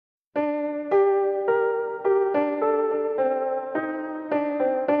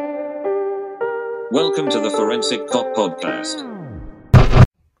Welcome to the Forensic Cop Podcast.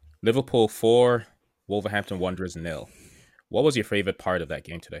 Liverpool 4, Wolverhampton Wanderers 0. What was your favorite part of that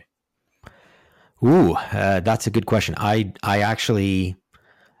game today? That's a good question. I actually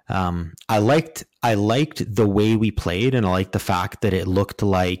I liked the way we played, and I liked the fact that it looked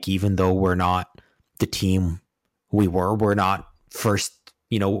like, even though we're not the team we're not first,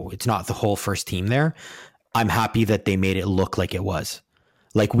 it's not the whole first team there. I'm happy that they made it look like it was.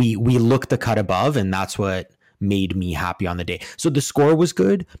 Like we looked the cut above, and that's what made me happy on the day. So the score was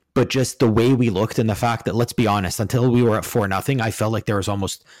good, but just the way we looked and the fact that, let's be honest, until we were at 4-0, I felt like there was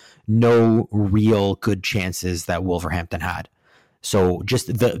almost no real good chances that Wolverhampton had. So just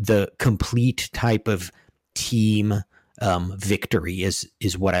the complete type of team victory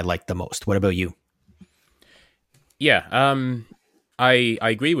is what I like the most. What about you? Yeah, I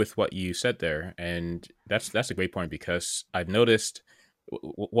agree with what you said there, and that's a great point, because I've noticed.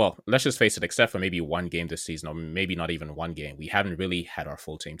 Well, let's just face it, except for maybe one game this season, or maybe not even one game, we haven't really had our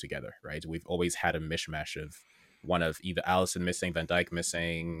full team together, right? We've always had a mishmash of one of either Alisson missing, Van Dijk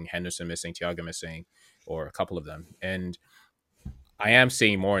missing, Henderson missing, Thiago missing, or a couple of them. And I am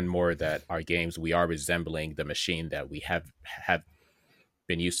seeing more and more that our games, we are resembling the machine that we have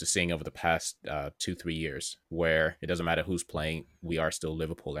been used to seeing over the past 2-3 years, where it doesn't matter who's playing, we are still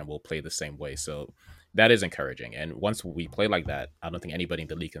Liverpool and we'll play the same way. So that is encouraging. And once we play like that, I don't think anybody in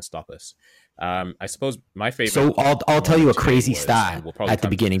the league can stop us. I suppose my favorite. So I'll tell you a crazy stat at the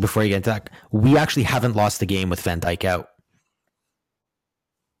beginning before you get into that. We actually haven't lost the game with Van Dijk out.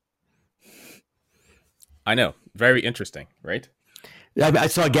 I know. Very interesting, right?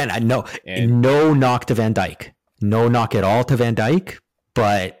 So again, no knock to Van Dijk. No knock at all to Van Dijk,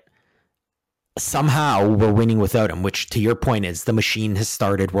 but somehow we're winning without him, which, to your point, is the machine has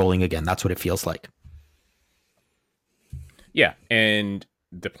started rolling again. That's what it feels like. Yeah, and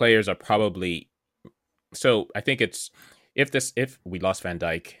the players are probably. So I think it's if we lost Van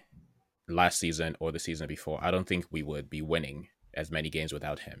Dijk last season or the season before, I don't think we would be winning as many games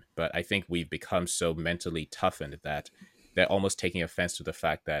without him. But I think we've become so mentally toughened that they're almost taking offense to the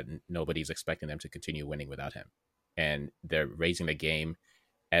fact that nobody's expecting them to continue winning without him, and they're raising the game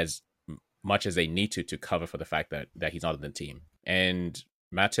as much as they need to cover for the fact that he's not on the team. And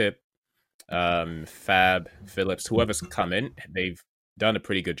Matip, Fab, Phillips, whoever's come in, they've done a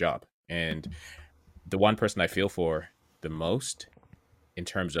pretty good job. And the one person I feel for the most in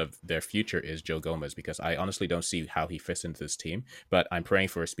terms of their future is Joe Gomez, because I honestly don't see how he fits into this team. But I'm praying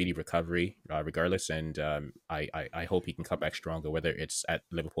for a speedy recovery regardless, and I hope he can come back stronger, whether it's at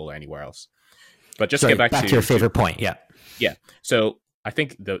Liverpool or anywhere else. But just get back to your favorite point. Yeah. So I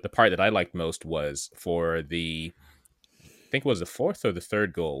think the part that I liked most was for I think it was the fourth or the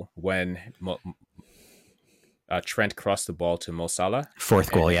third goal, when Trent crossed the ball to Mo Salah.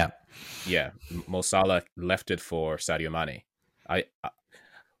 Fourth goal, yeah. Yeah, Mo Salah left it for Sadio Mane.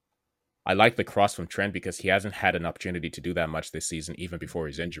 I like the cross from Trent because he hasn't had an opportunity to do that much this season, even before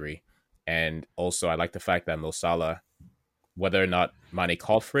his injury. And also I like the fact that Mo Salah, whether or not Mane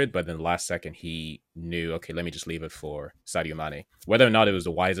called for it, but in the last second he knew, okay, let me just leave it for Sadio Mane. Whether or not it was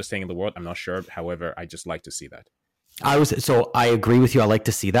the wisest thing in the world, I'm not sure. However, I just like to see that. I agree with you. I like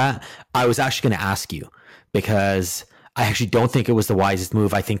to see that. I was actually going to ask you, because I actually don't think it was the wisest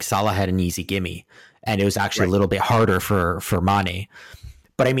move. I think Salah had an easy gimme, and it was actually a little bit harder for Mane.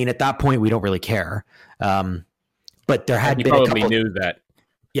 But I mean, at that point, we don't really care. But there had been a couple. He probably knew that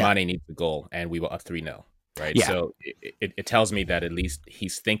Mane needs the goal, and we were up 3-0. Right. Yeah. So it tells me that at least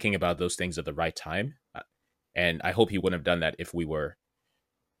he's thinking about those things at the right time. And I hope he wouldn't have done that if we were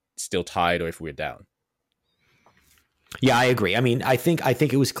still tied or if we were down. Yeah, I agree. I mean, I think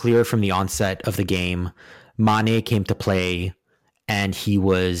it was clear from the onset of the game, Mane came to play and he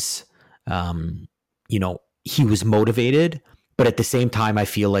was, he was motivated. But at the same time, I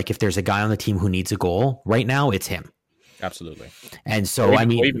feel like if there's a guy on the team who needs a goal right now, it's him. Absolutely. And so, or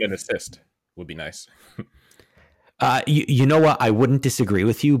even an assist would be nice. You know what? I wouldn't disagree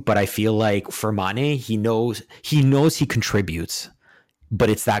with you, but I feel like for Mane, he knows he contributes, but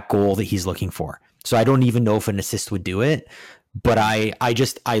it's that goal that he's looking for. So I don't even know if an assist would do it, but I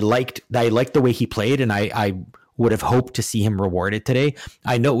liked the way he played, and I would have hoped to see him rewarded today.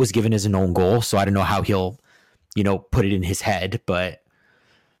 I know it was given as an own goal, so I don't know how he'll, put it in his head, but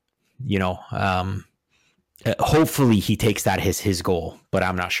hopefully he takes that as his goal, but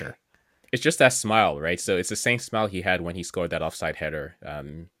I'm not sure. It's just that smile, right? So it's the same smile he had when he scored that offside header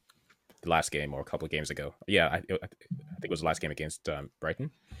the last game or a couple of games ago. Yeah, I think it was the last game against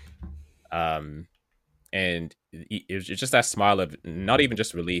Brighton. And it was just that smile of not even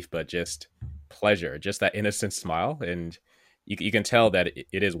just relief, but just pleasure, just that innocent smile. And you can tell that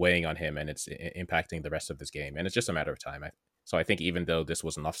it is weighing on him and it's impacting the rest of this game. And it's just a matter of time. So I think even though this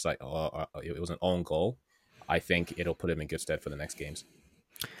was an offside, it was an own goal, I think it'll put him in good stead for the next games.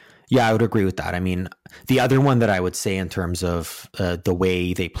 Yeah, I would agree with that. I mean, the other one that I would say in terms of the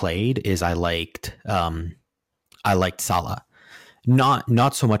way they played is I liked Salah.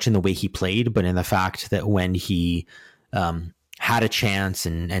 Not so much in the way he played, but in the fact that when he had a chance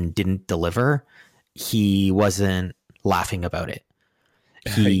and didn't deliver, he wasn't laughing about it.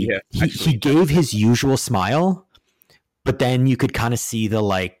 He gave his usual smile, but then you could kind of see the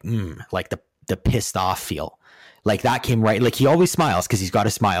the pissed off feel. Like that came right. Like he always smiles because he's got to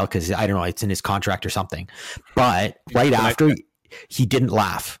smile because I don't know, it's in his contract or something. But right after, he didn't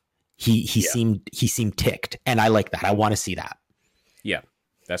laugh. He seemed ticked, and I like that. I want to see that. Yeah,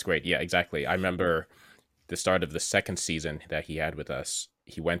 that's great. Yeah, exactly. I remember the start of the second season that he had with us.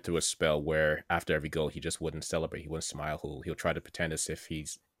 He went through a spell where after every goal, he just wouldn't celebrate. He wouldn't smile. He'll try to pretend as if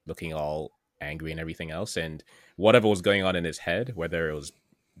he's looking all angry and everything else. And whatever was going on in his head, whether it was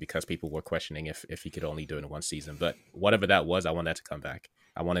because people were questioning if he could only do it in one season, but whatever that was, I want that to come back.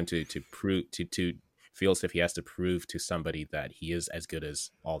 I want him to prove to feel as if he has to prove to somebody that he is as good as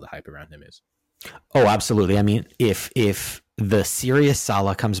all the hype around him is. Oh, absolutely. I mean, if the serious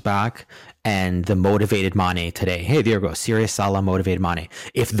Salah comes back and the motivated Mane today, hey, there you go, serious Salah, motivated Mane.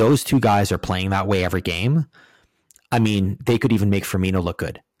 If those two guys are playing that way every game, I mean, they could even make Firmino look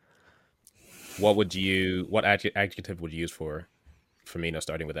good. What adjective would you use for Firmino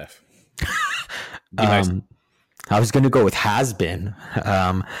starting with F? Nice. I was going to go with has been.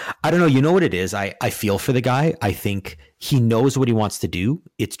 I don't know. You know what it is? I feel for the guy. I think he knows what he wants to do.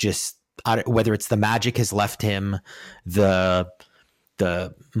 It's just whether it's the magic has left him, the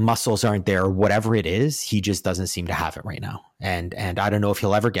muscles aren't there, whatever it is, he just doesn't seem to have it right now. And I don't know if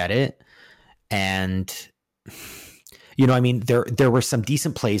he'll ever get it. And you know, I mean, there were some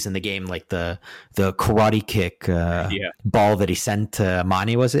decent plays in the game, like the karate kick ball that he sent to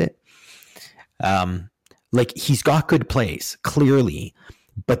Mane, was it? Like he's got good plays, clearly,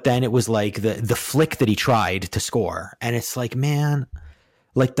 but then it was like the flick that he tried to score, and it's like, man,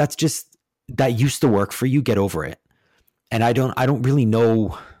 like that used to work for you. Get over it. And I don't really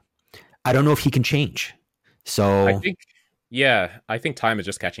know. I don't know if he can change. So I think time is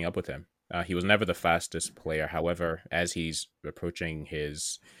just catching up with him. He was never the fastest player. However, as he's approaching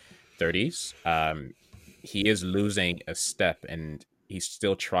his 30s, he is losing a step, and he's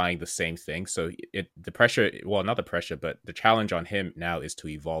still trying the same thing. So the pressure, well, not the pressure, but the challenge on him now is to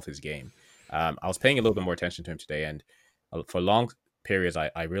evolve his game. I was paying a little bit more attention to him today, and for long periods,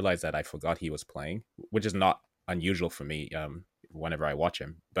 I realized that I forgot he was playing, which is not unusual for me whenever I watch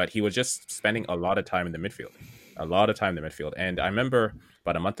him. But he was just spending a lot of time in the midfield. And I remember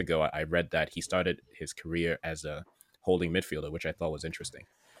about a month ago, I read that he started his career as a holding midfielder, which I thought was interesting.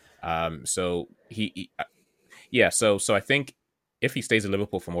 So I think if he stays at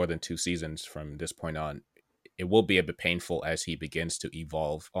Liverpool for more than 2 seasons from this point on, it will be a bit painful as he begins to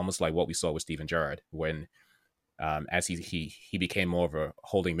evolve, almost like what we saw with Steven Gerrard when, as he became more of a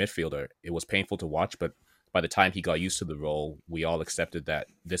holding midfielder. It was painful to watch, but by the time he got used to the role, we all accepted that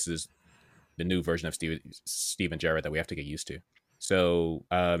this is the new version of Steven Gerrard that we have to get used to. So,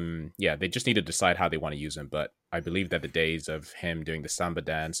 they just need to decide how they want to use him. But I believe that the days of him doing the samba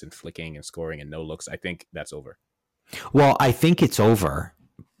dance and flicking and scoring and no looks, I think that's over. Well, I think it's over,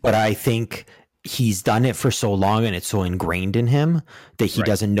 but I think he's done it for so long and it's so ingrained in him that he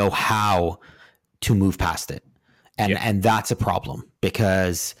doesn't know how to move past it. And that's a problem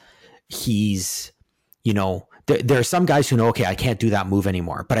because he's, you know, there are some guys who know, okay, I can't do that move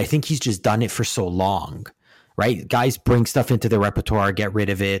anymore, but I think he's just done it for so long, right? Guys bring stuff into their repertoire, get rid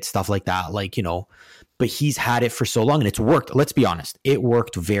of it, stuff like that. Like, you know, but he's had it for so long and it's worked. Let's be honest. It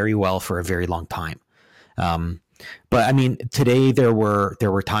worked very well for a very long time. But I mean, today there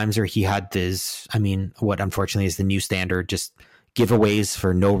were times where he had this, I mean, what unfortunately is the new standard, just giveaways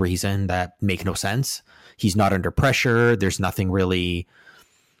for no reason that make no sense. He's not under pressure. There's nothing really,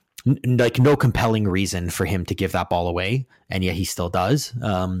 like no compelling reason for him to give that ball away. And yet he still does.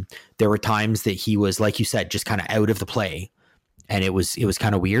 There were times that he was, like you said, just kind of out of the play. And it was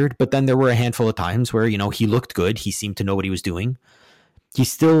kind of weird. But then there were a handful of times where, you know, he looked good. He seemed to know what he was doing.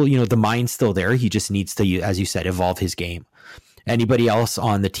 He's still, you know, the mind's still there. He just needs to, as you said, evolve his game. Anybody else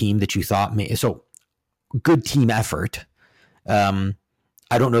on the team that you thought so good team effort.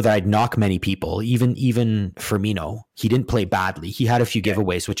 I don't know that I'd knock many people, even Firmino. He didn't play badly. He had a few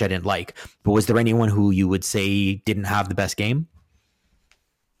giveaways, which I didn't like. But was there anyone who you would say didn't have the best game?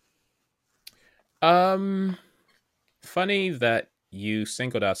 Funny that you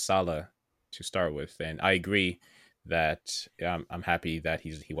singled out Salah to start with, and I agree that I'm happy that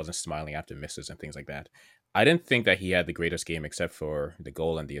he wasn't smiling after misses and things like that. I didn't think that he had the greatest game except for the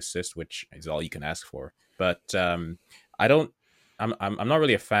goal and the assist, which is all you can ask for. But I don't. I'm not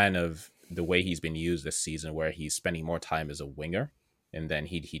really a fan of the way he's been used this season, where he's spending more time as a winger, and then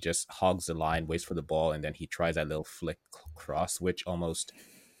he just hogs the line, waits for the ball, and then he tries that little flick cross, which almost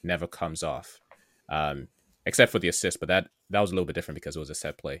never comes off, except for the assist. But that was a little bit different because it was a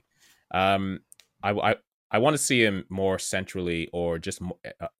set play. Um, I want to see him more centrally, or just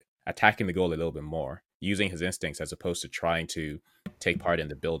attacking the goal a little bit more, using his instincts as opposed to trying to take part in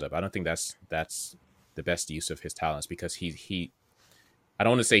the build-up. I don't think that's the best use of his talents, because he I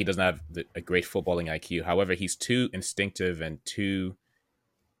don't want to say he doesn't have a great footballing IQ. However, he's too instinctive and too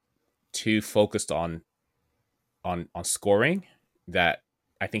focused on scoring, that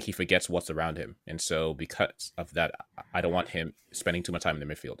I think he forgets what's around him. And so because of that, I don't want him spending too much time in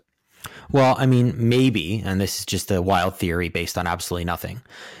the midfield. Well, I mean, maybe, and this is just a wild theory based on absolutely nothing,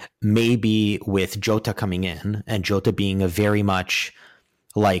 maybe with Jota coming in and Jota being a very much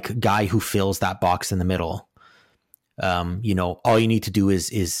like guy who fills that box in the middle, all you need to do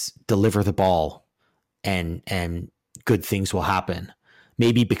is deliver the ball and good things will happen.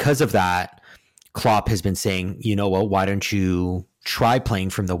 Maybe because of that, Klopp has been saying, well, why don't you try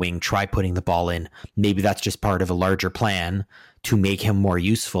playing from the wing, try putting the ball in. Maybe that's just part of a larger plan to make him more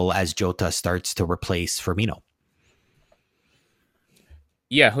useful as Jota starts to replace Firmino.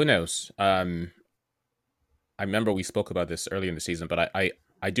 Yeah, who knows? I remember we spoke about this earlier in the season, but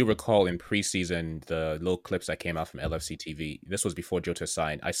I do recall in preseason the little clips that came out from LFC TV. This was before Jota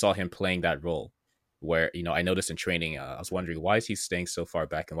signed. I saw him playing that role where, I noticed in training, I was wondering, why is he staying so far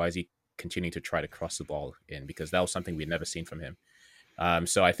back and why is he continuing to try to cross the ball in? Because that was something we'd never seen from him.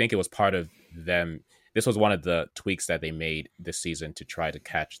 So I think it was part of them. This was one of the tweaks that they made this season to try to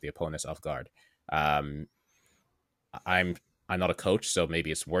catch the opponents off guard. I'm not a coach, so maybe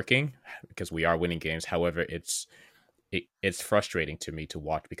it's working because we are winning games. However, it's frustrating to me to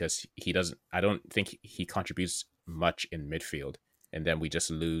watch because I don't think he contributes much in midfield, and then we just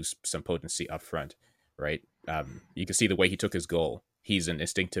lose some potency up front, right? You can see the way he took his goal. He's an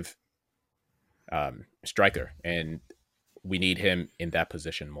instinctive striker, and we need him in that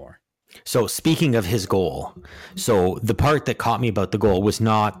position more. So speaking of his goal, so the part that caught me about the goal was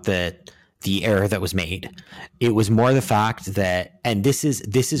not that the error that was made. It was more the fact that, and this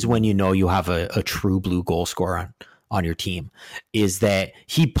is when you have a true blue goal scorer on your team, is that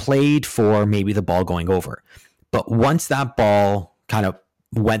he played for maybe the ball going over. But once that ball kind of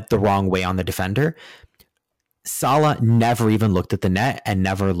went the wrong way on the defender, Salah never even looked at the net and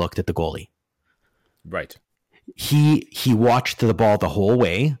never looked at the goalie. Right. He watched the ball the whole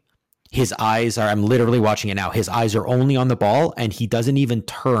way. His eyes are, I'm literally watching it now. His eyes are only on the ball and he doesn't even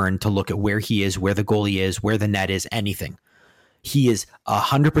turn to look at where he is, where the goalie is, where the net is, anything. He is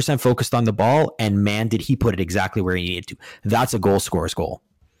 100% focused on the ball, and man, did he put it exactly where he needed to. That's a goal scorer's goal.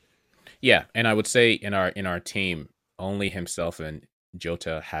 Yeah, and I would say in our team, only himself and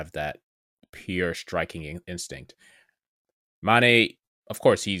Jota have that pure striking instinct. Mane, of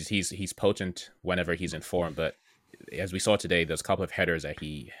course, he's potent whenever he's in form, but as we saw today, there's a couple of headers that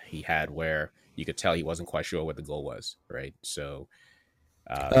he had where you could tell he wasn't quite sure what the goal was, right? So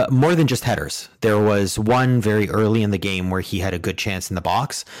more than just headers. There was one very early in the game where he had a good chance in the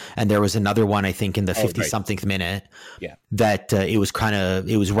box, and there was another one, I think, in the 50-something minute that it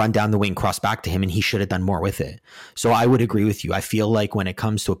was run down the wing, cross back to him, and he should have done more with it. So I would agree with you. I feel like when it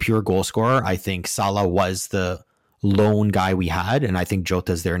comes to a pure goal scorer, I think Salah was the lone guy we had, and I think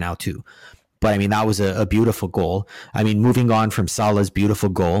Jota's there now too. But I mean, that was a beautiful goal. I mean, moving on from Salah's beautiful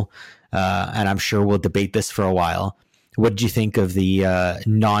goal, and I'm sure we'll debate this for a while. What did you think of the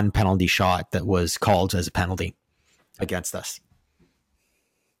non-penalty shot that was called as a penalty against us?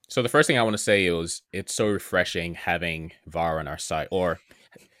 So the first thing I want to say is it's so refreshing having VAR on our side, or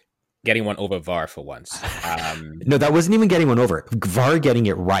getting one over VAR for once. No, that wasn't even getting one over. VAR getting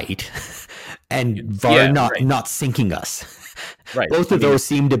it right, and VAR not sinking us. Right. Both of those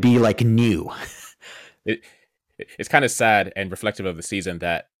seem to be like new. It's kind of sad and reflective of the season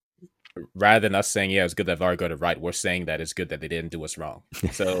that rather than us saying, yeah, it's good that VAR got it right, we're saying that it's good that they didn't do us wrong.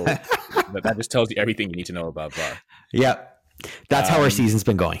 So that just tells you everything you need to know about VAR. Yeah. That's how our season's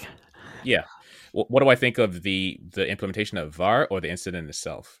been going. Yeah. What do I think of the implementation of VAR or the incident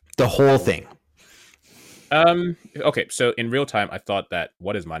itself? The whole thing. Okay, so in real time, I thought that,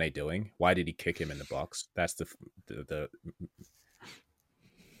 what is Mane doing? Why did he kick him in the box? That's the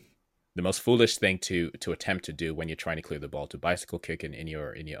the most foolish thing to attempt to do when you're trying to clear the ball, to bicycle kick in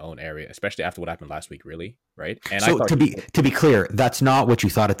your own area, especially after what happened last week, really, right? And So to be clear, that's not what you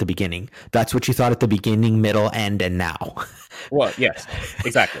thought at the beginning. That's what you thought at the beginning, middle, end, and now. well, yes,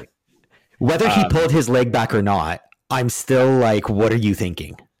 exactly. Whether he pulled his leg back or not, I'm still like, what are you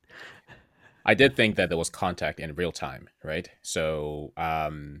thinking? I did think that there was contact in real time, right? So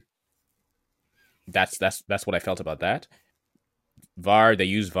that's what I felt about that. VAR, they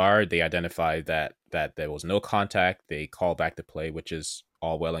use VAR, they identify that there was no contact, they call back the play, which is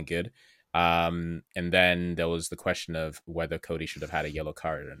all well and good. And then there was the question of whether Cody should have had a yellow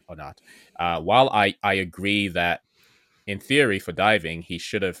card or not. While I agree that in theory for diving, he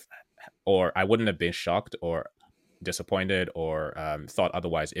should have, or I wouldn't have been shocked or disappointed or thought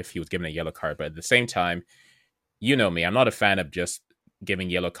otherwise if he was given a yellow card. But at the same time, you know me, I'm not a fan of just giving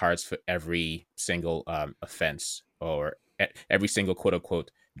yellow cards for every single offense or every single quote unquote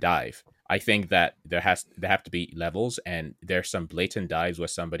dive. I think that there have to be levels, and there's some blatant dives where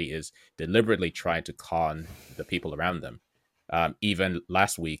somebody is deliberately trying to con the people around them. Even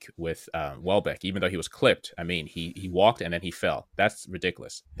last week with Welbeck, even though he was clipped, I mean, he walked and then he fell. That's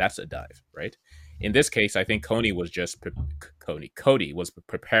ridiculous. That's a dive, right? In this case, I think Cody was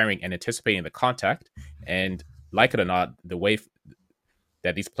preparing and anticipating the contact, and like it or not, the way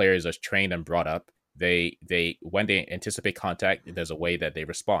that these players are trained and brought up, they when they anticipate contact, there's a way that they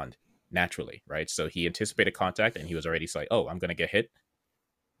respond naturally, right? So he anticipated contact and he was already like, oh, I'm going to get hit.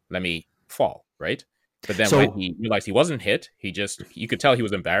 Let me fall, right? But then when he realized he wasn't hit, you could tell he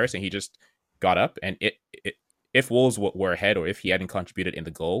was embarrassed and he just got up. And if Wolves were ahead or if he hadn't contributed in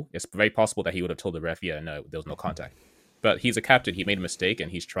the goal, it's very possible that he would have told the ref, yeah, no, there was no contact. But he's a captain. He made a mistake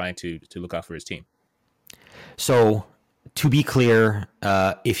and he's trying to look out for his team. So to be clear,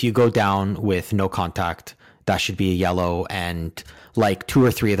 if you go down with no contact, that should be a yellow, and like 2 or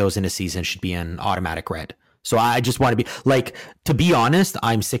 3 of those in a season should be an automatic red. So I just want to be like, to be honest,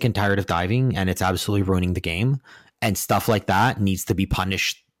 I'm sick and tired of diving, and it's absolutely ruining the game, and stuff like that needs to be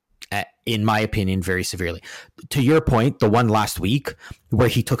punished, in my opinion, very severely. To your point, the one last week where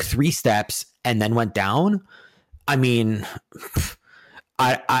he took 3 steps and then went down, I mean,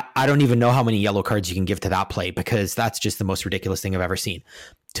 I don't even know how many yellow cards you can give to that play, because that's just the most ridiculous thing I've ever seen.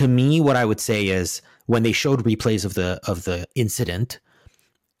 To me, what I would say is when they showed replays of the incident,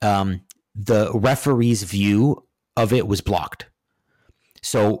 the referee's view of it was blocked.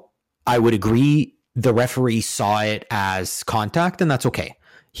 So I would agree the referee saw it as contact, and that's okay.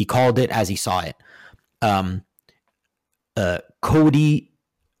 He called it as he saw it. Cody,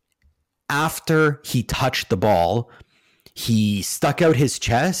 after he touched the ball, he stuck out his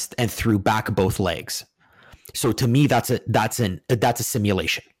chest and threw back both legs. So to me, that's a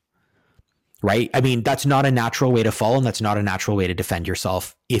simulation, right? I mean, that's not a natural way to fall, and that's not a natural way to defend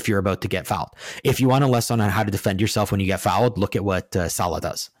yourself if you're about to get fouled. If you want a lesson on how to defend yourself when you get fouled, look at what Salah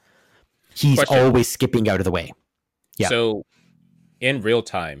does. He's always skipping out of the way. Yeah. So in real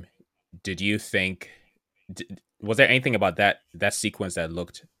time, did you think, was there anything about that sequence that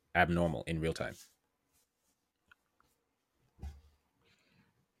looked abnormal in real time?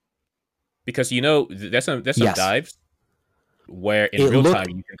 Because there's some yes. dives where in real time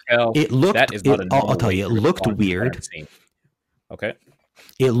you can tell that is not a normal. I'll tell you, it looked weird. Okay.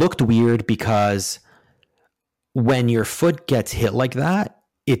 It looked weird because when your foot gets hit like that,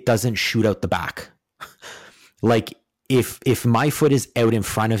 it doesn't shoot out the back. Like if my foot is out in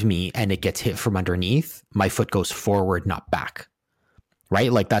front of me and it gets hit from underneath, my foot goes forward, not back.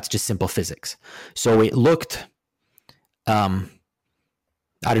 Right? Like that's just simple physics. So it looked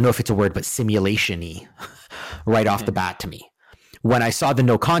I don't know if it's a word, but simulation-y right off the bat to me. When I saw the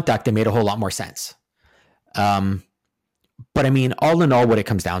no contact, it made a whole lot more sense. But I mean, all in all, what it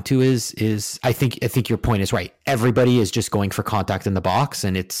comes down to is I think your point is right. Everybody is just going for contact in the box,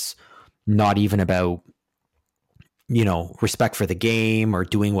 and it's not even about, respect for the game or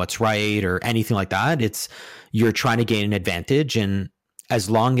doing what's right or anything like that. It's you're trying to gain an advantage, and as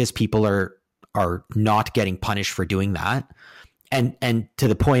long as people are not getting punished for doing that, and to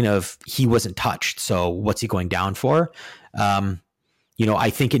the point of he wasn't touched, so what's he going down for? I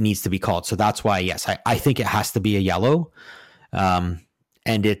think it needs to be called. So that's why, yes, I think it has to be a yellow. And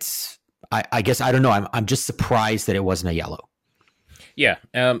it's, I guess, I don't know. I'm just surprised that it wasn't a yellow. Yeah.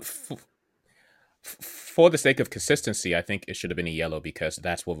 For the sake of consistency, I think it should have been a yellow because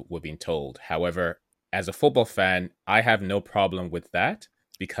that's what we're being told. However, as a football fan, I have no problem with that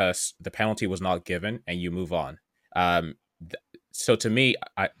because the penalty was not given and you move on. So to me,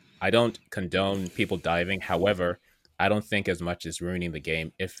 I don't condone people diving. However, I don't think as much as ruining the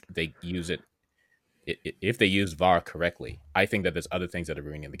game if they use it if they use VAR correctly, I think that there's other things that are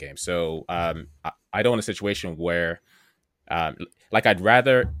ruining the game. So I don't want a situation where, um, like, I'd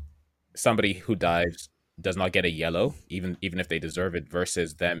rather somebody who dives does not get a yellow, even if they deserve it,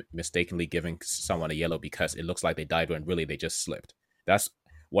 versus them mistakenly giving someone a yellow because it looks like they dived when really they just slipped. That's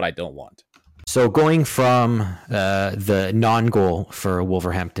what I don't want. So going from the non-goal for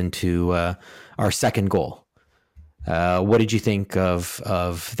Wolverhampton to our second goal, what did you think of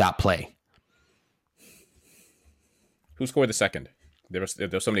that play? Who scored the second? There's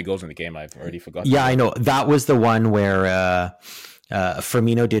so many goals in the game, I've already forgotten. Yeah, I know. That was the one where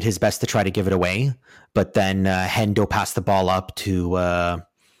Firmino did his best to try to give it away, but then Hendo passed the ball up to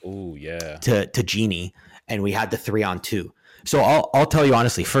Genie, and we had the 3-on-2. So I'll tell you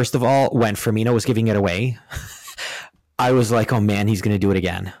honestly, first of all, when Firmino was giving it away, I was like, oh man, he's going to do it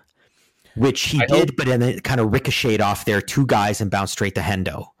again, which he did, but then it kind of ricocheted off their two guys and bounced straight to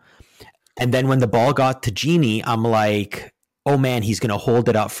Hendo. And then when the ball got to Genie, I'm like, oh man, he's going to hold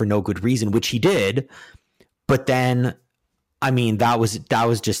it up for no good reason, which he did. But then, I mean, that was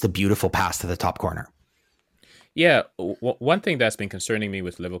just a beautiful pass to the top corner. Yeah, one thing that's been concerning me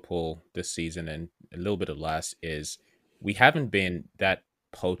with Liverpool this season and a little bit of last is we haven't been that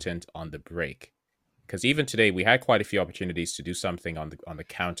potent on the break. Because even today, we had quite a few opportunities to do something on the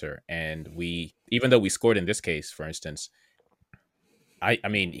counter, and even though we scored in this case, for instance, I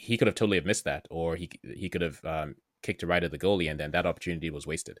mean, he could have totally have missed that, or he could have kicked it right at the goalie, and then that opportunity was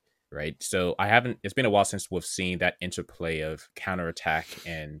wasted, right? So it's been a while since we've seen that interplay of counterattack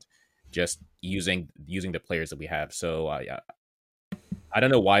and just using the players that we have. So I don't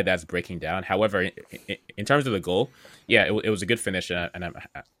know why that's breaking down. However, in terms of the goal, yeah, it was a good finish, and I'm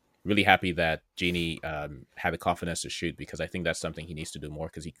really happy that Genie had the confidence to shoot, because I think that's something he needs to do more,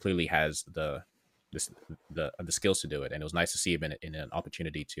 because he clearly has the skills to do it, and it was nice to see him in an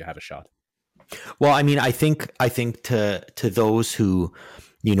opportunity to have a shot. Well, I mean, I think to those who,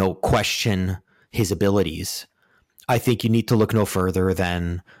 question his abilities, I think you need to look no further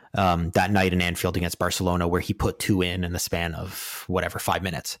than that night in Anfield against Barcelona, where he put 2 in the span of 5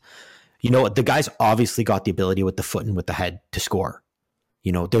 minutes. The guy's obviously got the ability with the foot and with the head to score.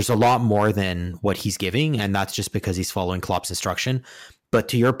 There's a lot more than what he's giving, and that's just because he's following Klopp's instruction. But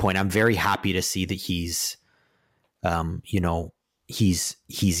to your point, I'm very happy to see that he's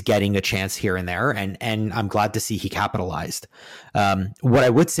getting a chance here and there, and I'm glad to see he capitalized. What I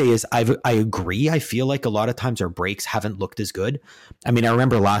would say is I agree. I feel like a lot of times our breaks haven't looked as good. I mean, I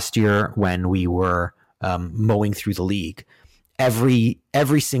remember last year when we were mowing through the league, every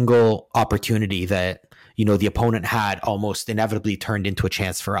single opportunity that the opponent had almost inevitably turned into a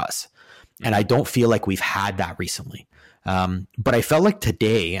chance for us. And I don't feel like we've had that recently. But I felt like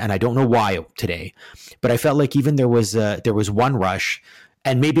today, and I don't know why today, but I felt like even there was one rush,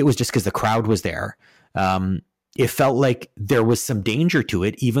 and maybe it was just because the crowd was there. It felt like there was some danger to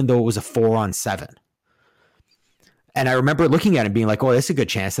it, even though it was a 4-on-7. And I remember looking at it being like, oh, that's a good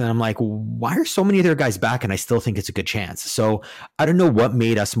chance. And I'm like, why are so many of their guys back? And I still think it's a good chance. So I don't know what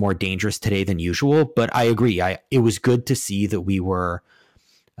made us more dangerous today than usual, but I agree. It was good to see that we were,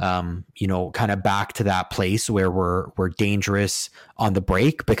 kind of back to that place where we're dangerous on the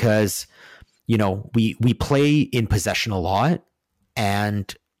break, because, we play in possession a lot.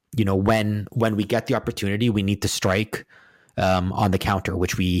 And, when we get the opportunity, we need to strike on the counter,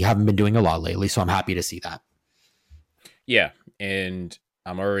 which we haven't been doing a lot lately. So I'm happy to see that. Yeah, and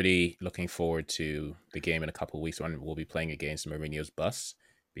I'm already looking forward to the game in a couple of weeks when we'll be playing against Mourinho's bus,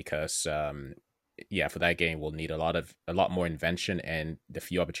 because for that game we'll need a lot more invention, and the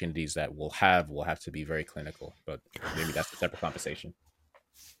few opportunities that we'll have to be very clinical. But maybe that's a separate conversation.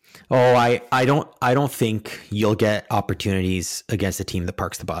 Oh, I don't think you'll get opportunities against a team that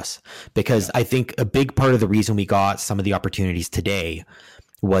parks the bus, because I think a big part of the reason we got some of the opportunities today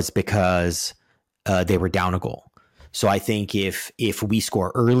was because they were down a goal. So I think if we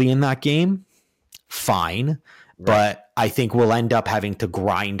score early in that game, fine. Right. But I think we'll end up having to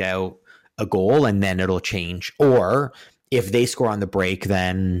grind out a goal, and then it'll change. Or if they score on the break,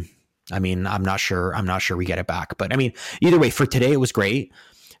 then I mean, I'm not sure we get it back. But I mean, either way, for today it was great.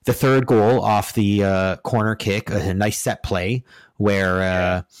 The third goal off the corner kick, a nice set play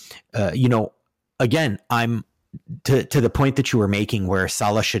where again, I'm to the point that you were making, where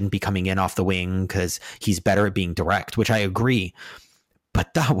Salah shouldn't be coming in off the wing because he's better at being direct, which I agree.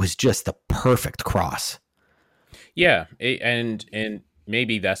 But that was just the perfect cross. Yeah, and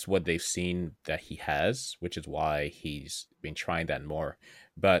maybe that's what they've seen that he has, which is why he's been trying that more.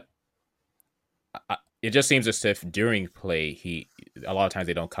 But it just seems as if during play, a lot of times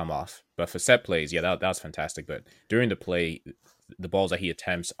they don't come off. But for set plays, yeah, that was fantastic. But during the play, the balls that he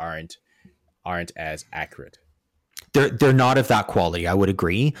attempts aren't aren't as accurate. They're not of that quality. I would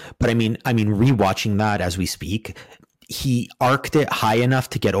agree, but I mean, rewatching that as we speak, he arced it high enough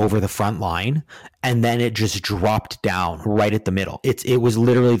to get over the front line, and then it just dropped down right at the middle. It was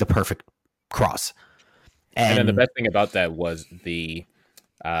literally the perfect cross. And then the And best thing about that was the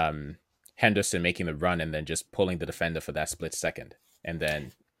Henderson making the run and then just pulling the defender for that split second, and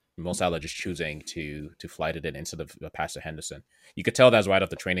then Mo Salah just choosing to flight it in instead of a pass to Henderson. You could tell that was right off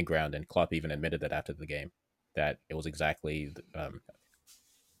the training ground, and Klopp even admitted that after the game, that it was exactly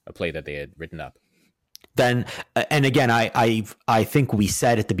a play that they had written up. then, and again, I think we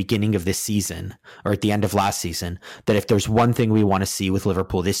said at the beginning of this season or at the end of last season that if there's one thing we want to see with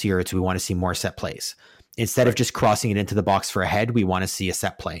Liverpool this year, it's we want to see more set plays. Instead of just crossing it into the box for a head, we want to see a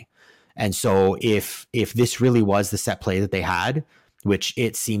set play. And so if this really was the set play that they had, which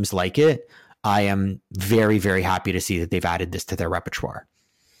it seems like it, I am very, very happy to see that they've added this to their repertoire.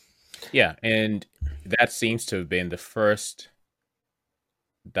 Yeah, and that seems to have been the first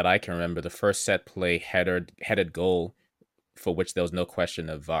that I can remember, the first set play headed goal for which there was no question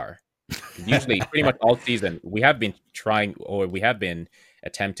of VAR. Usually, pretty much all season, we have been trying, or we have been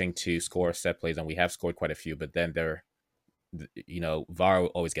attempting to score set plays, and we have scored quite a few, but then VAR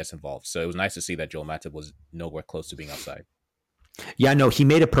always gets involved. So it was nice to see that Joel Matip was nowhere close to being offside. Yeah, no, he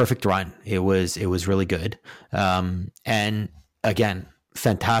made a perfect run. It was really good. And again,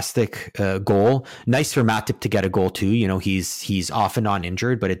 fantastic goal. Nice for Matip to get a goal too. You know, he's often on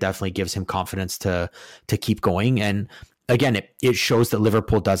injured, but it definitely gives him confidence to keep going. And again, it shows that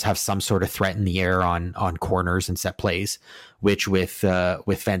Liverpool does have some sort of threat in the air on corners and set plays, which with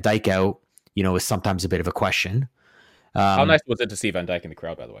Van Dijk out, you know, is sometimes a bit of a question. How nice was it to see Van Dijk in the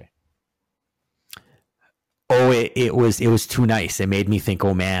crowd, by the way? Oh, it was too nice. It made me think,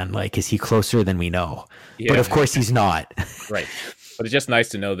 oh man, like, is he closer than we know? Yeah. But of course he's not. Right. But it's just nice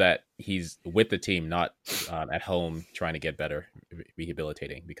to know that he's with the team, not at home trying to get better,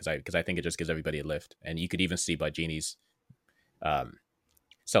 rehabilitating, because I think it just gives everybody a lift. And you could even see by Genie's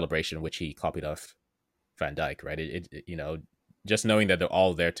celebration, which he copied off Van Dijk, right? It just knowing that they're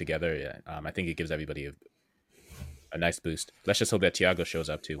all there together, I think it gives everybody a nice boost. Let's just hope that Thiago shows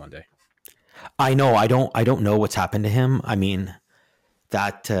up too one day. I know. I don't know what's happened to him. I mean,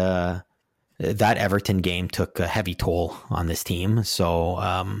 that Everton game took a heavy toll on this team. So,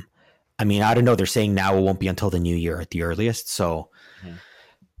 I mean, I don't know. They're saying now it won't be until the new year at the earliest. So,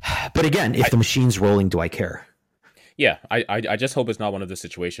 but again, if the machine's rolling, do I care? Yeah, I just hope it's not one of the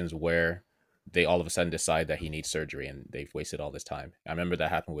situations where they all of a sudden decide that he needs surgery and they've wasted all this time. I remember that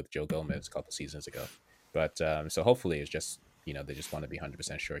happened with Joe Gomez a couple seasons ago. But so hopefully it's just, they just want to be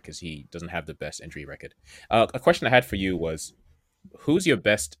 100% sure because he doesn't have the best injury record. A question I had for you was, who's your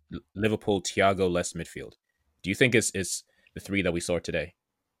best Liverpool Thiago-less midfield? Do you think it's the three that we saw today?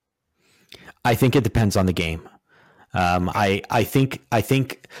 I think it depends on the game. I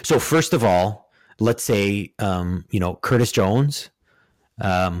think so. First of all, let's say Curtis Jones.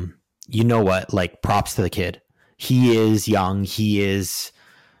 You know what? Like, props to the kid. He is young. He is.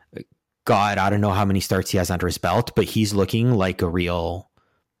 God, I don't know how many starts he has under his belt, but he's looking like a real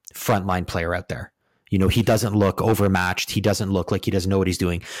frontline player out there. You know, he doesn't look overmatched. He doesn't look like he doesn't know what he's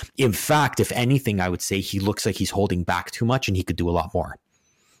doing. In fact, if anything, I would say he looks like he's holding back too much and he could do a lot more.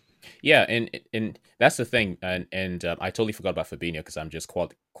 Yeah, and that's the thing. And I totally forgot about Fabinho because I'm just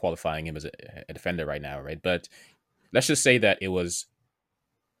qualifying him as a defender right now, right? But let's just say that it was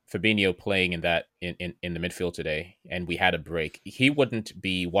Fabinho playing in the midfield today, and we had a break. He wouldn't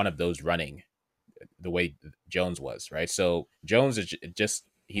be one of those running the way Jones was, right? So Jones is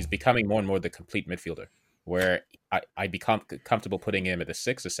he's becoming more and more the complete midfielder, where I become comfortable putting him at the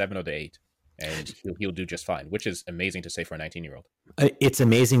 6, the 7, or the 8, and he'll do just fine, which is amazing to say for a 19-year-old. It's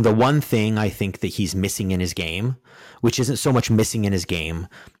amazing. The one thing I think that he's missing in his game, which isn't so much missing in his game,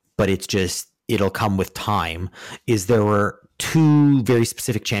 but it'll come with time, is there were 2 very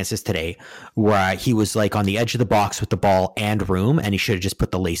specific chances today where he was like on the edge of the box with the ball and room, and he should have just put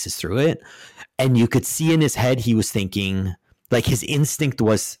the laces through it. And you could see in his head, he was thinking, like, his instinct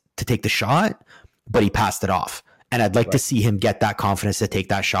was to take the shot, but he passed it off. And I'd like to see him get that confidence to take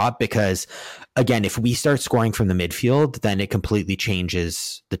that shot, because again, if we start scoring from the midfield, then it completely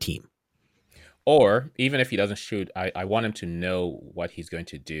changes the team. Or even if he doesn't shoot, I want him to know what he's going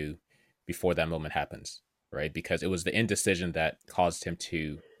to do before that moment happens, right? Because it was the indecision that caused him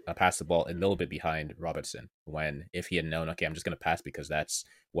to pass the ball a little bit behind Robertson, when if he had known, okay, I'm just going to pass because that's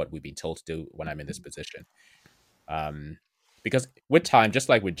what we've been told to do when I'm in this position. Because with time, just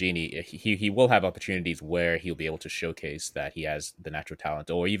like with Genie, he will have opportunities where he'll be able to showcase that he has the natural talent,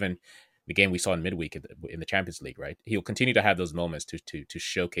 or even the game we saw in midweek in the Champions League, right? He'll continue to have those moments to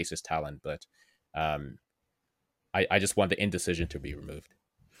showcase his talent, but I just want the indecision to be removed.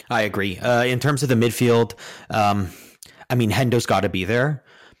 I agree. In terms of the midfield, I mean, Hendo's got to be there.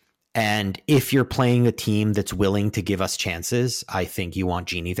 And if you're playing a team that's willing to give us chances, I think you want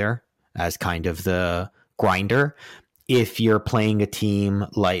Genie there as kind of the grinder. If you're playing a team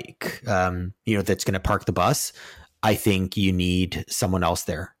like, that's going to park the bus, I think you need someone else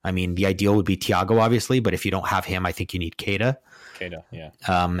there. I mean, the ideal would be Thiago, obviously, but if you don't have him, I think you need Keita. Yeah.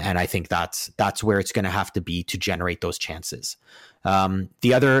 And I think that's where it's going to have to be to generate those chances.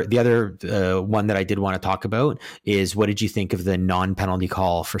 The other one that I did want to talk about is, what did you think of the non-penalty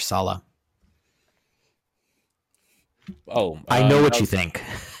call for Salah? I know what you think.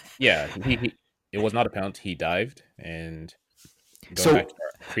 Yeah, it was not a penalty. He dived, and back to our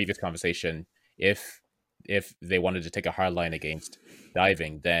previous conversation, if they wanted to take a hard line against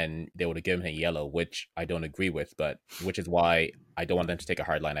diving, then they would have given him a yellow, which I don't agree with, but which is why I don't want them to take a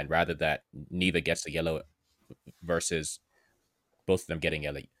hard line. I'd rather that neither gets a yellow versus both of them getting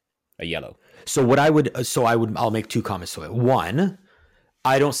a yellow. I'll make two comments to it. One,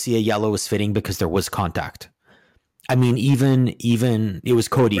 I don't see a yellow as fitting because there was contact. I mean, even it was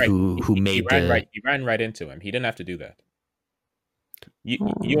Cody who made he ran right into him. He didn't have to do that.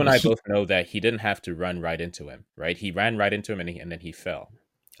 You and I both know that he didn't have to run right into him, right? He ran right into him and then he fell.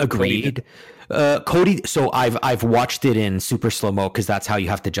 Agreed. Cody. So I've watched it in super slow mo because that's how you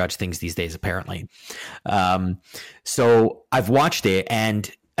have to judge things these days, apparently. So I've watched it, and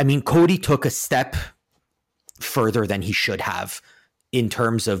I mean, Cody took a step further than he should have in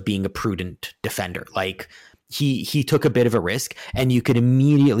terms of being a prudent defender. Like he took a bit of a risk, and you could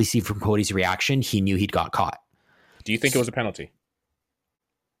immediately see from Cody's reaction, he knew he'd got caught. Do you think it was a penalty?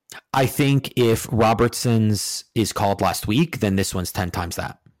 I think if Robertson's is called last week, then this one's 10 times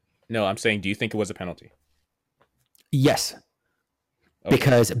that. No, I'm saying, do you think it was a penalty? Yes.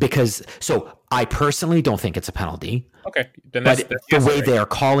 Okay. Because so I personally don't think it's a penalty. Okay. Then that's the way they are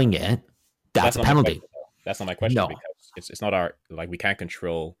calling it, that's a penalty. That's not my question. No. Because it's not our, like, we can't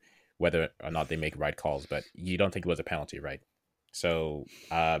control whether or not they make right calls, but you don't think it was a penalty, right? So,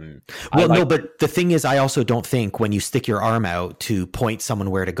 no, but the thing is, I also don't think when you stick your arm out to point someone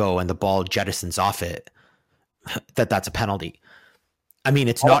where to go and the ball jettisons off it, that's a penalty. I mean,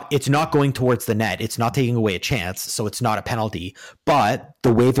 it's not going towards the net. It's not taking away a chance. So it's not a penalty, but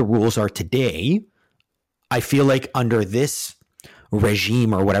the way the rules are today, I feel like under this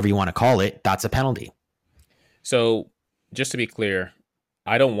regime or whatever you want to call it, that's a penalty. So just to be clear,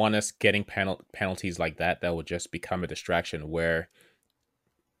 I don't want us getting penalties like that will just become a distraction where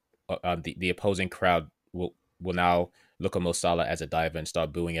the opposing crowd will now look at Mo Salah as a diver and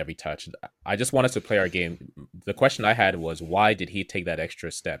start booing every touch. I just want us to play our game. The question I had was, why did he take that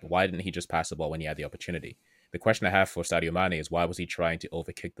extra step? Why didn't he just pass the ball when he had the opportunity? The question I have for Sadio Mane is, why was he trying to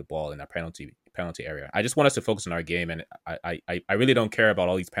overkick the ball in that penalty area? I just want us to focus on our game, and I really don't care about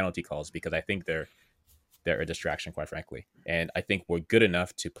all these penalty calls because I think they're a distraction, quite frankly. And I think we're good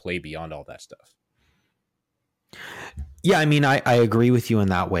enough to play beyond all that stuff. Yeah, I mean, I agree with you in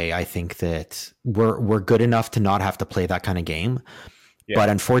that way. I think that we're good enough to not have to play that kind of game. Yeah. But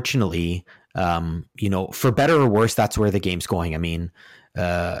unfortunately, for better or worse, that's where the game's going. I mean,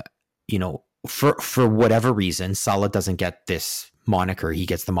 for whatever reason, Salah doesn't get this moniker. He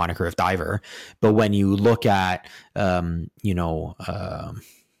gets the moniker of diver. But when you look at,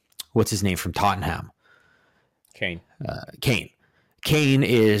 what's his name from Tottenham? Kane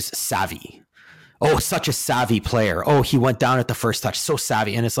is savvy. Oh, such a savvy player. Oh, he went down at the first touch. So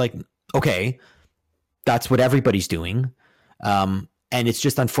savvy. And it's like, okay, that's what everybody's doing. And it's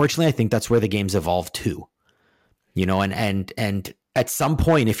just, unfortunately, I think that's where the game's evolved to, and at some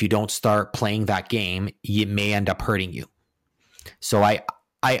point, if you don't start playing that game, it may end up hurting you. So I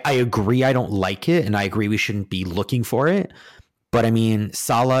agree. I don't like it. And I agree we shouldn't be looking for it. But I mean,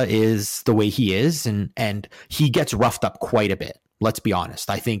 Salah is the way he is, and he gets roughed up quite a bit. Let's be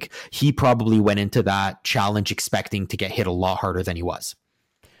honest. I think he probably went into that challenge expecting to get hit a lot harder than he was,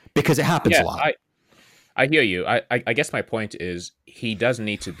 because it happens a lot. I hear you. I guess my point is he does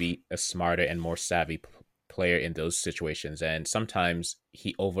need to be a smarter and more savvy player in those situations, and sometimes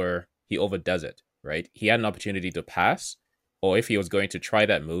he overdoes it. Right? He had an opportunity to pass, or if he was going to try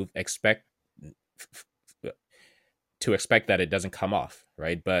that move, expect that it doesn't come off,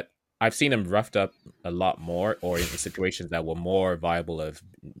 right? But I've seen him roughed up a lot more, or in situations that were more viable of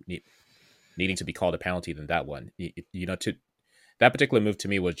needing to be called a penalty than that one. That particular move to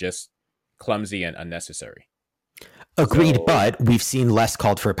me was just clumsy and unnecessary. Agreed, but we've seen less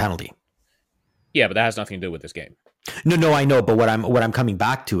called for a penalty. Yeah, but that has nothing to do with this game. No, I know, but what I'm coming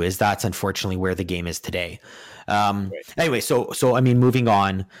back to is that's unfortunately where the game is today. Right. Anyway, so I mean, moving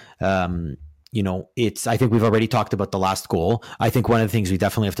on. It's. I think we've already talked about the last goal. I think one of the things we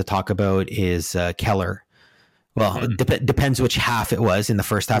definitely have to talk about is Keller. Well, Mhm. it depends which half it was. In the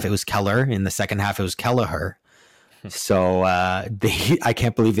first half, it was Keller. In the second half, it was Kelleher. So I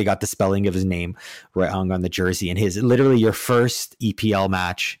can't believe they got the spelling of his name wrong on the jersey. And his literally your first EPL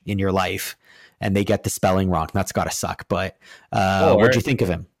match in your life, and they get the spelling wrong. That's got to suck. But what'd Or you think of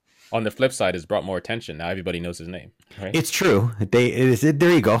him? on the flip side, it's brought more attention. Now everybody knows his name, right? It's true.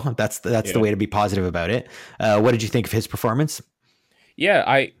 There you go. That's the Yeah. way to be positive about it. What did you think of his performance? Yeah,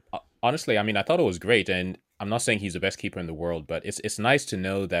 I honestly, I mean, I thought it was great, and I'm not saying he's the best keeper in the world, but it's nice to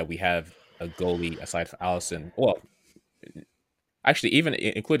know that we have a goalie aside from Allison. Well, actually, even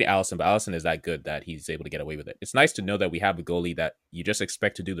including Allison, but Allison is that good that he's able to get away with it. It's nice to know that we have a goalie that you just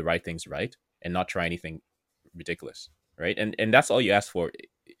expect to do the right things right and not try anything ridiculous, right? And that's all you ask for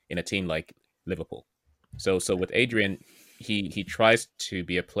in a team like Liverpool. So with Adrian, he tries to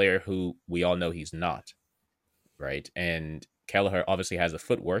be a player who we all know he's not, right? And Kelleher obviously has the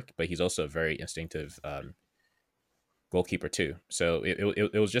footwork, but he's also a very instinctive goalkeeper too. So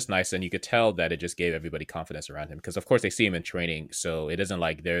it was just nice, and you could tell that it just gave everybody confidence around him because of course they see him in training, so it isn't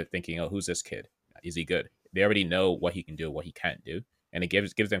like they're thinking, "Oh, who's this kid? Is he good?" They already know what he can do, what he can't do, and it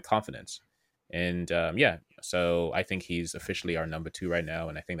gives them confidence. And yeah, so I think he's officially our number two right now,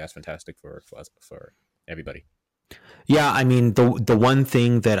 and I think that's fantastic for us, for everybody. Yeah, I mean the one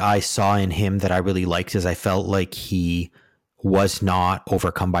thing that I saw in him that I really liked is I felt like he was not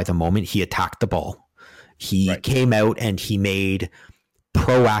overcome by the moment. He attacked the ball. He Right. came out and he made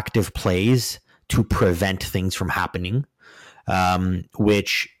proactive plays to prevent things from happening.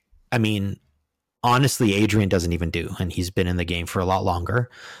 Which I mean, honestly, Adrian doesn't even do, and he's been in the game for a lot longer.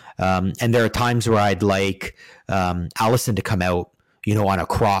 And there are times where I'd like Allison to come out, on a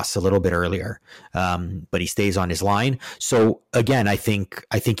cross a little bit earlier, but he stays on his line. So again, I think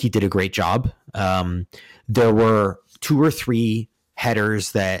he did a great job. There were two or three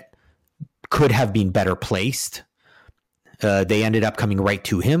headers that could have been better placed. They ended up coming right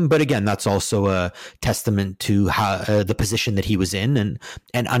to him, but again, that's also a testament to how the position that he was in,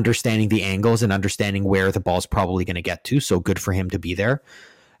 and understanding the angles and understanding where the ball's probably going to get to. So good for him to be there.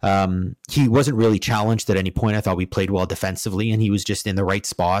 He wasn't really challenged at any point. I thought we played well defensively, and he was just in the right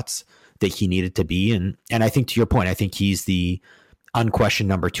spots that he needed to be. And I think, to your point, I think he's the unquestioned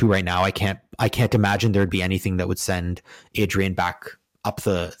number two right now. I can't imagine there'd be anything that would send Adrian back up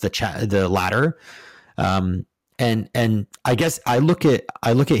the ladder. And I guess I look at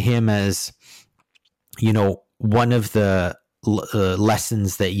him as, one of the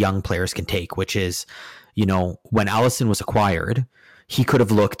lessons that young players can take, which is, when Allison was acquired, he could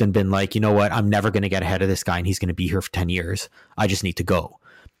have looked and been like, you know what, I'm never going to get ahead of this guy, and he's going to be here for 10 years. I just need to go.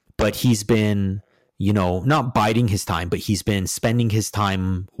 But he's been, not biding his time, but he's been spending his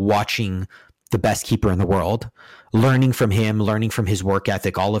time watching the best keeper in the world, learning from him, learning from his work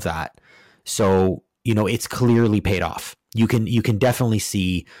ethic, all of that. So, it's clearly paid off. You can definitely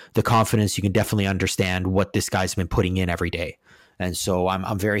see the confidence. You can definitely understand what this guy's been putting in every day. And so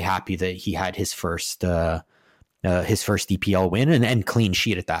I'm very happy that he had his first EPL win and clean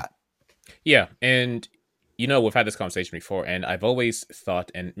sheet at that. Yeah, and we've had this conversation before, and I've always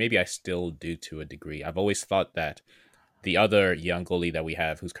thought, and maybe I still do to a degree, I've always thought that the other young goalie that we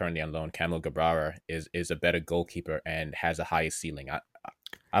have, who's currently on loan, Kamil Gabara, is a better goalkeeper and has a higher ceiling.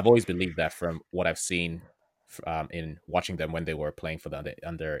 I've always believed that from what I've seen in watching them when they were playing for the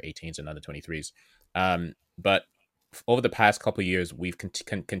under 18s and under 23s. But over the past couple of years, we've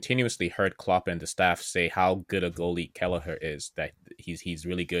continuously heard Klopp and the staff say how good a goalie Kelleher is, that he's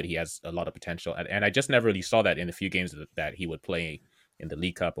really good. He has a lot of potential. And I just never really saw that in the few games that he would play in the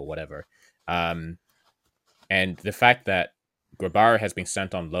League Cup or whatever. And the fact that Grabara has been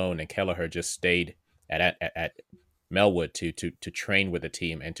sent on loan and Kelleher just stayed at Melwood to train with the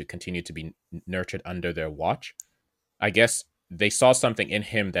team and to continue to be nurtured under their watch, I guess they saw something in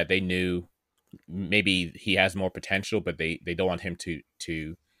him that they knew maybe he has more potential, but they don't want him to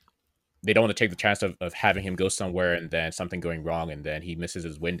they don't want to take the chance of having him go somewhere and then something going wrong and then he misses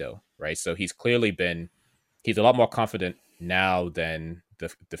his window, right? So he's a lot more confident now than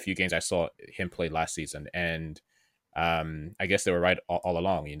the few games I saw him play last season. And I guess they were right all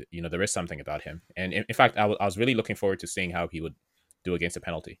along. There is something about him. And in fact, I was really looking forward to seeing how he would do against a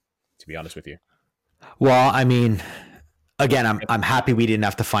penalty, to be honest with you. Well, I mean, again, I'm happy we didn't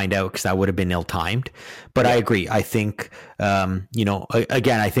have to find out because that would have been ill-timed. But yeah. I agree. I think, again,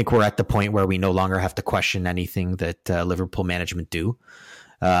 I think we're at the point where we no longer have to question anything that Liverpool management do.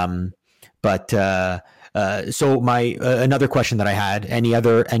 But So my another question that I had: any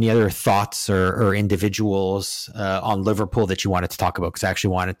other thoughts or individuals on Liverpool that you wanted to talk about? Because I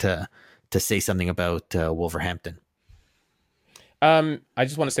actually wanted to say something about Wolverhampton. I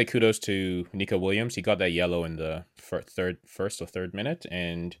just want to say kudos to Nico Williams. He got that yellow in the first or third minute,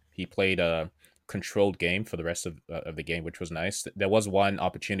 and he played a controlled game for the rest of the game, which was nice. There was one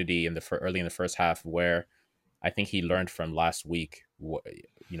opportunity early in the first half where I think he learned from last week,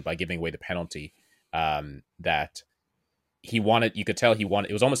 by giving away the penalty, that he wanted. You could tell he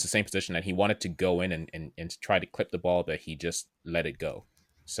wanted. It was almost the same position, and he wanted to go in and try to clip the ball, but he just let it go.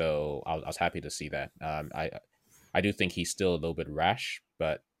 So I was happy to see that. I do think he's still a little bit rash,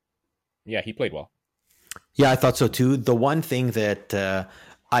 but yeah, he played well. Yeah, I thought so too. The one thing that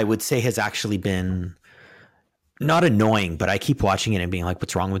I would say has actually been not annoying, but I keep watching it and being like,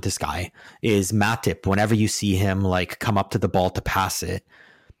 what's wrong with this guy, is Matip. Whenever you see him like come up to the ball to pass it,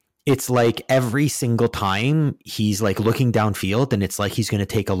 it's like every single time he's like looking downfield and it's like he's going to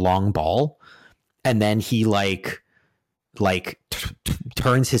take a long ball. And then he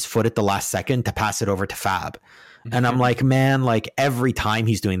turns his foot at the last second to pass it over to Fab. And I'm like, man, like every time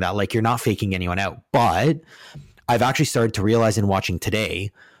he's doing that, like you're not faking anyone out. But I've actually started to realize in watching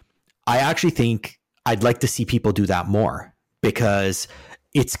today, I actually think I'd like to see people do that more, because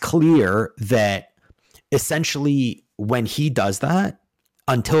it's clear that essentially when he does that,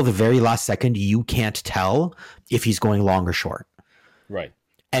 until the very last second, you can't tell if he's going long or short. Right.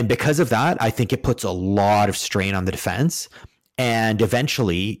 And because of that, I think it puts a lot of strain on the defense. And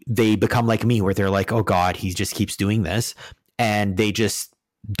eventually they become like me, where they're like, oh God, he just keeps doing this. And they just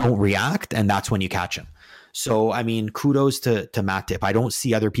don't react. And that's when you catch him. So, I mean, kudos to Matip. I don't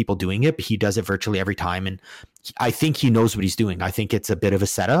see other people doing it, but he does it virtually every time. And I think he knows what he's doing. I think it's a bit of a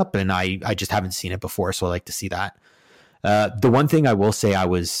setup, and I just haven't seen it before. So I like to see that. The one thing I will say I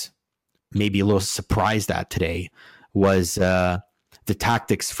was maybe a little surprised at today was the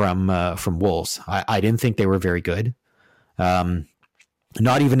tactics from Wolves. I didn't think they were very good.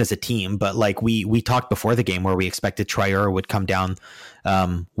 Not even as a team, but like we talked before the game where we expected Traore would come down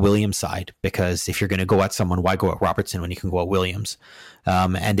Williams' side, because if you're going to go at someone, why go at Robertson when you can go at Williams?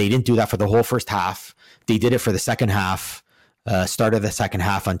 And they didn't do that for the whole first half. They did it for the second half, start of the second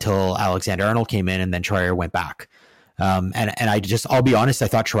half, until Alexander-Arnold came in, and then Traore went back. And I'll be honest, I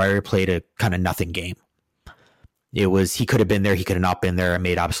thought Traore played a kind of nothing game. He could have been there, he could have not been there. It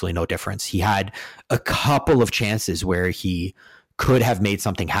made absolutely no difference. He had a couple of chances where he could have made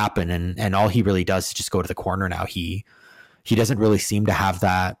something happen, and all he really does is just go to the corner now. He doesn't really seem to have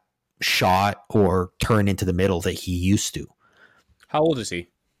that shot or turn into the middle that he used to. How old is he?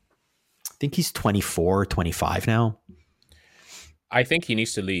 I think he's 24, 25 now. I think he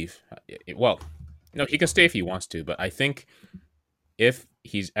needs to leave. Well, he can stay if he wants to, but I think if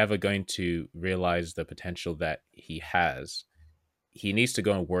he's ever going to realize the potential that he has, he needs to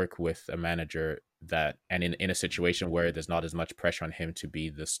go and work with a manager and in a situation where there's not as much pressure on him to be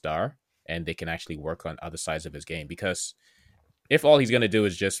the star, and they can actually work on other sides of his game. Because if all he's going to do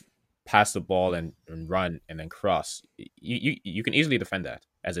is just pass the ball and run and then cross, you can easily defend that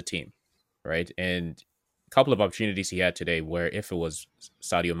as a team, right? And a couple of opportunities he had today where if it was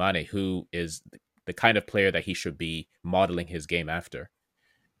Sadio Mane, who is the kind of player that he should be modeling his game after,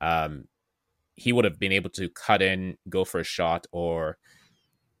 he would have been able to cut in, go for a shot, or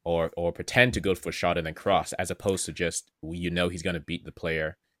pretend to go for a shot and then cross, as opposed to just he's going to beat the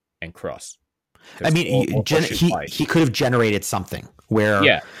player and cross. I mean, he could have generated something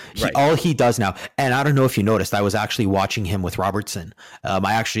where all he does now, and I don't know if you noticed, I was actually watching him with Robertson. I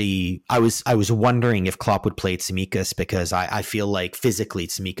was wondering if Klopp would play Tsimikas, because I feel like physically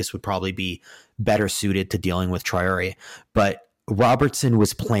Tsimikas would probably be better suited to dealing with Traore, but Robertson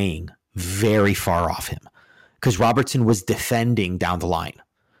was playing very far off him because Robertson was defending down the line.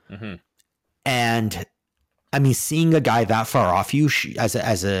 Mm-hmm. And I mean, seeing a guy that far off you as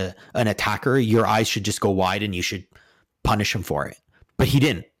an attacker, your eyes should just go wide and you should punish him for it. But he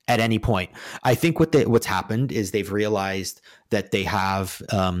didn't at any point. I think what's happened is they've realized that they have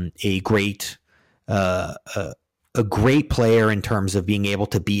a great player in terms of being able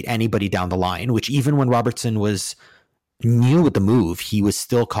to beat anybody down the line, which even when Robertson was new with the move, he was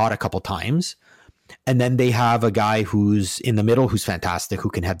still caught a couple times. And then they have a guy who's in the middle, who's fantastic, who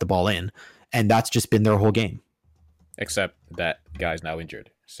can head the ball in. And that's just been their whole game. Except that guy's now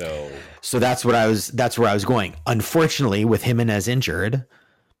injured. So that's where I was going. Unfortunately, with Jimenez injured,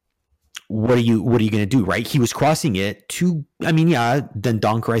 what are you going to do, right? He was crossing it to, then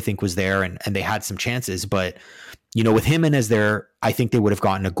Donker, I think, was there and they had some chances, but with Jimenez there, I think they would have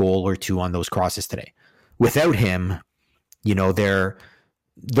gotten a goal or two on those crosses today. Without him,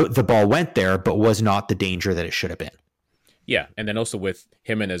 the ball went there, but was not the danger that it should have been. Yeah, and then also with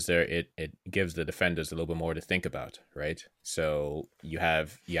Jimenez there, it gives the defenders a little bit more to think about, right? So you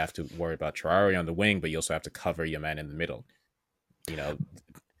have to worry about Traore on the wing, but you also have to cover your man in the middle.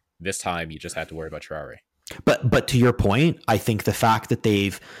 This time you just have to worry about Traore. But to your point, I think the fact that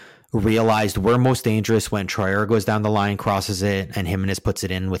they've realized we're most dangerous when Traore goes down the line, crosses it, and Jimenez puts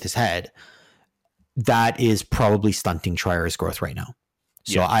it in with his head, that is probably stunting Traore's growth right now.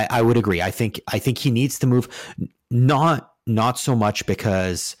 So yeah. I would agree. I think he needs to move, not so much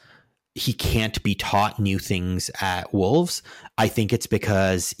because he can't be taught new things at Wolves. I think it's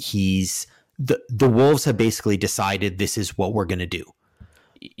because the Wolves have basically decided this is what we're going to do.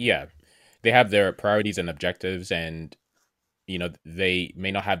 Yeah, they have their priorities and objectives, and they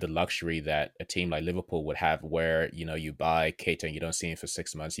may not have the luxury that a team like Liverpool would have, where you buy Keita and you don't see him for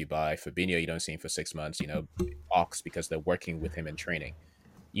 6 months, you buy Fabinho, you don't see him for 6 months, Ox, because they're working with him in training.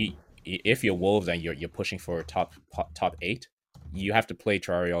 If you're Wolves and you're pushing for top 8, you have to play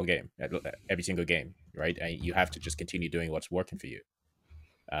Traore all game, every single game, right? And you have to just continue doing what's working for you,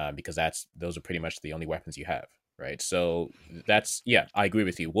 because those are pretty much the only weapons you have, right? So I agree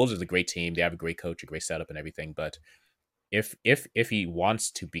with you. Wolves is a great team. They have a great coach, a great setup, and everything. But if he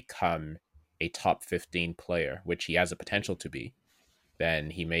wants to become a top 15 player, which he has the potential to be, then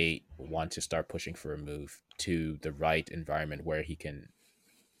he may want to start pushing for a move to the right environment where he can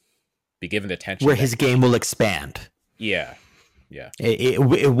be given the attention, where his game will expand. Yeah.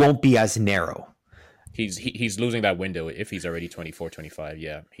 It won't be as narrow. He's losing that window if he's already 24, 25.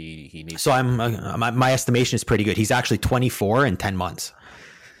 Yeah, he needs. So my estimation is pretty good. He's actually 24 in 10 months.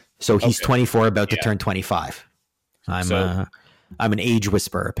 So he's 24, about to turn 25. I'm an age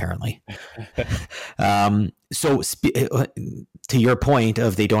whisperer, apparently. To your point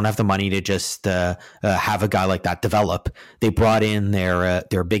of they don't have the money to just have a guy like that develop, they brought in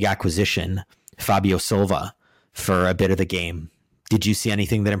their big acquisition, Fabio Silva, for a bit of the game. Did you see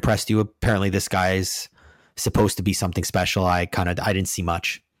anything that impressed you? Apparently this guy's supposed to be something special. I didn't see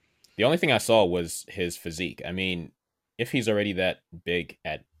much. The only thing I saw was his physique. I mean, if he's already that big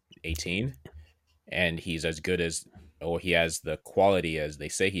at 18 and he's as good as, or he has the quality as they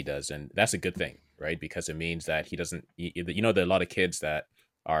say he does, and that's a good thing, right? Because it means that he doesn't, there are a lot of kids that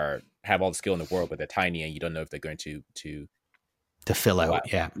have all the skill in the world, but they're tiny and you don't know if they're going to fill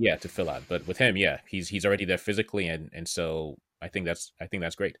out. Yeah, to fill out. But with him, he's already there physically, and so I think that's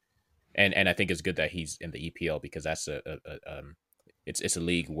great, and I think it's good that he's in the EPL, because that's it's a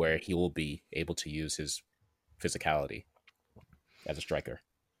league where he will be able to use his physicality as a striker.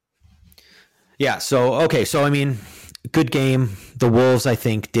 Yeah. So I mean, good game. The Wolves, I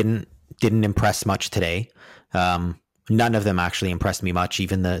think, didn't impress much today. None of them actually impressed me much.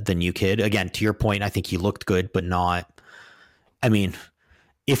 Even the new kid. Again, to your point, I think he looked good, but not. I mean,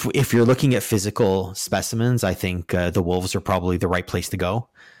 if you're looking at physical specimens, I think the Wolves are probably the right place to go.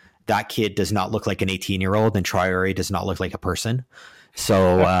 That kid does not look like an 18-year-old, and Traore does not look like a person.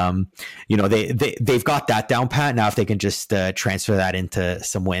 So, they've got that down pat. Now, if they can just transfer that into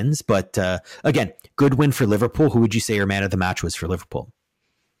some wins. But again, good win for Liverpool. Who would you say your man of the match was for Liverpool?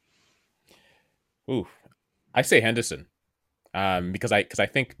 Ooh, I say Henderson, because I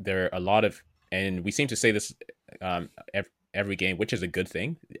think there are a lot of, and we seem to say this every game, which is a good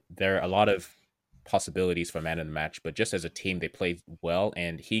thing. There are a lot of possibilities for man of the match, but just as a team, they played well,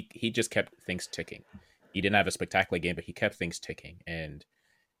 and he just kept things ticking. He didn't have a spectacular game, but he kept things ticking. And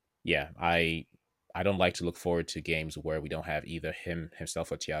I don't like to look forward to games where we don't have either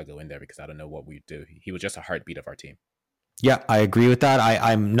himself or Thiago in there, because I don't know what we do. He was just a heartbeat of our team. Yeah, I agree with that.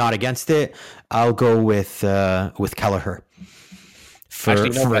 I'm not against it. I'll go with Kelleher. For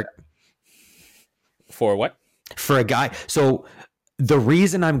what? For a guy. So the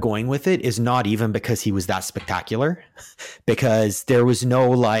reason I'm going with it is not even because he was that spectacular, because there was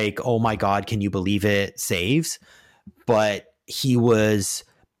no oh my God, can you believe it saves, but he was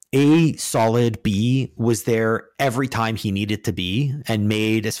a solid B, was there every time he needed to be, and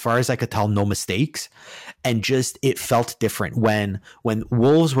made, as far as I could tell, no mistakes. And just, it felt different when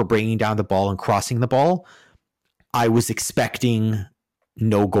Wolves were bringing down the ball and crossing the ball. I was expecting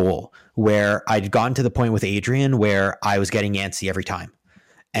no goal, where I'd gotten to the point with Adrian where I was getting antsy every time.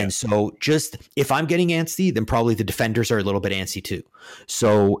 And so just, if I'm getting antsy, then probably the defenders are a little bit antsy too.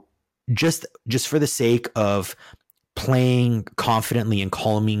 So just for the sake of playing confidently and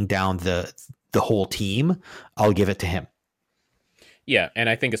calming down the whole team, I'll give it to him. Yeah, and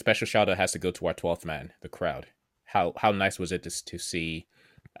I think a special shout out has to go to our 12th man, the crowd. How nice was it to see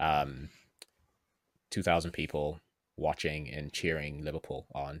 2,000 people watching and cheering Liverpool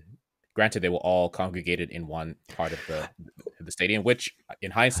on. Granted, they were all congregated in one part of the stadium, which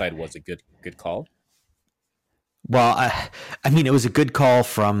in hindsight was a good call. Well, I mean, it was a good call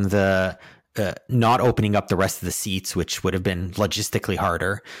from the not opening up the rest of the seats, which would have been logistically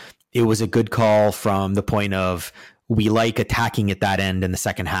harder. It was a good call from the point of we like attacking at that end in the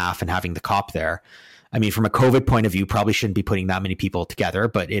second half and having the cop there. I mean, from a COVID point of view, probably shouldn't be putting that many people together,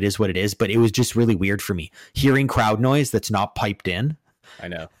 but it is what it is. But it was just really weird for me hearing crowd noise that's not piped in. I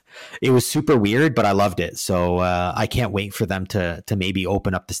know. It was super weird, but I loved it. So I can't wait for them to maybe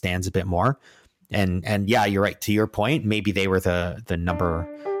open up the stands a bit more. And yeah, you're right. To your point, maybe they were the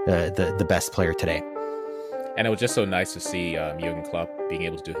best player today. And it was just so nice to see Jurgen Klopp being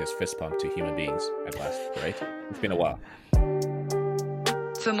able to do his fist pump to human beings at last, right? It's been a while.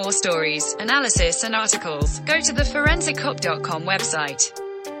 For more stories, analysis, and articles, go to the ForensicCop.com website.